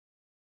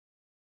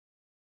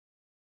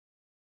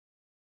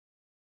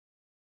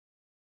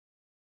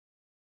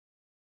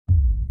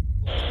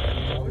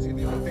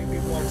obviously the only thing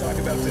people want to talk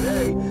about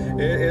today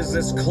is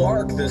this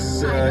Clark,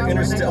 this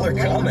interstellar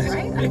comet.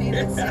 Right? I mean,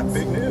 it's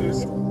big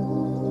news.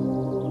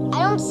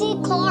 I don't see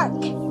Clark.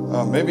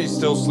 Maybe he's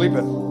still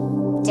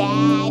sleeping.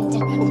 Dad.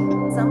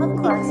 some of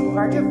Clark's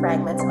larger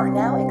fragments are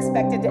now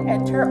expected to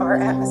enter our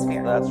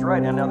atmosphere. That's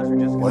right, and now they're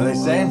just... What are they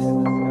saying?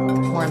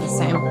 More of the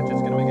same. It's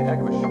just going to make a heck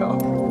of a show.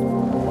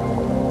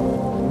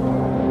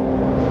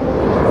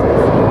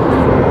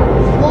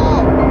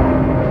 Whoa.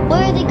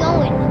 Where are they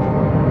going?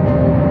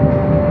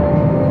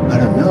 I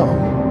don't know.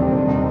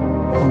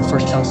 When the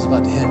first chunk is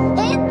about to hit.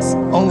 Hit?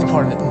 Only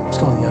part of it is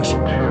going to the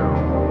ocean.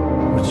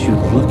 Would you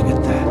look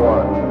at that?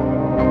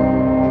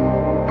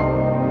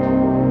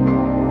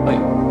 Wait,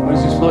 what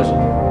is the explosion?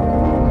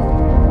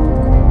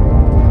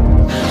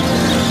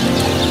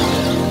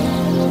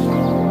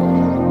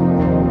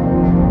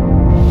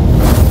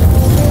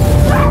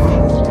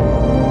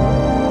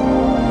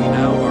 We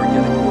now are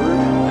getting word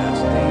that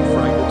the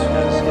fragment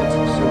has hit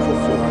Central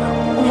Florida.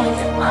 Oh my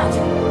God.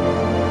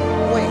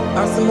 Wait,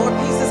 are some more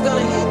pieces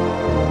gonna hit?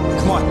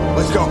 Come on,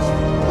 let's go.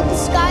 But the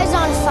sky's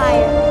on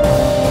fire.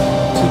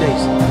 2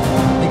 days.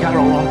 They got it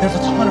all wrong. There's a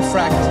ton of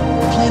fragments.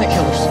 Planet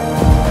killers.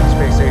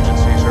 Space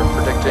agencies are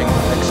predicting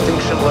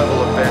extinction level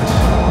events.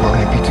 We're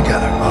gonna be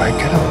together, all right,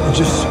 kiddo? We're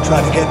just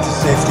trying to get to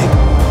safety.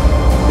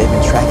 They've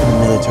been tracking the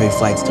military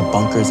flights to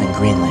bunkers in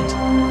Greenland.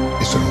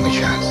 It's our only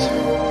chance.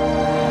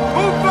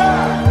 Move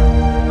back!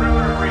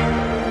 River reach,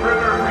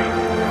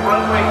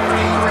 runway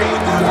 33.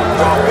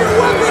 Drop your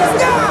weapons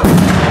now!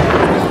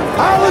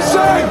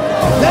 Allison!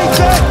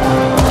 Nathan!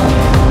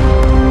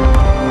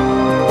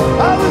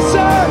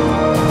 Allison!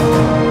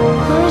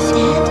 Where's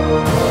Dad?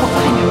 We'll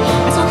find him.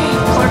 It's okay.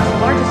 Clark's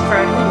largest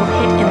fragment will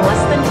hit in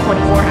less than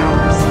 24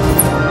 hours.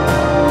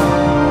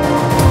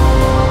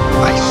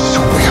 I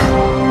swear,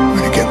 I'm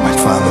gonna get my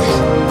family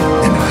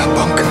into that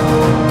bunker.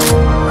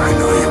 I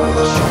know you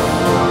will.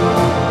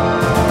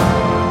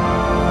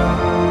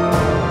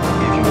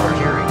 If you are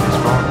hearing this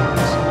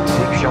broadcast,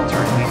 seek shelter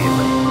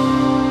immediately.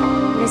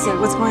 What is it?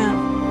 What's going on?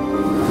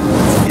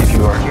 If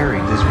you are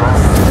hearing this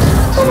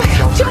broadcast, seek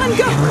shelter John,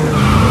 go! immediately.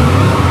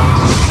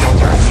 Seek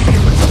shelter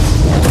immediately.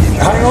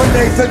 Hang on,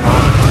 Nathan!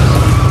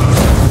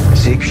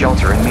 Seek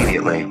shelter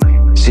immediately.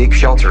 Seek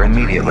shelter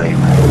immediately.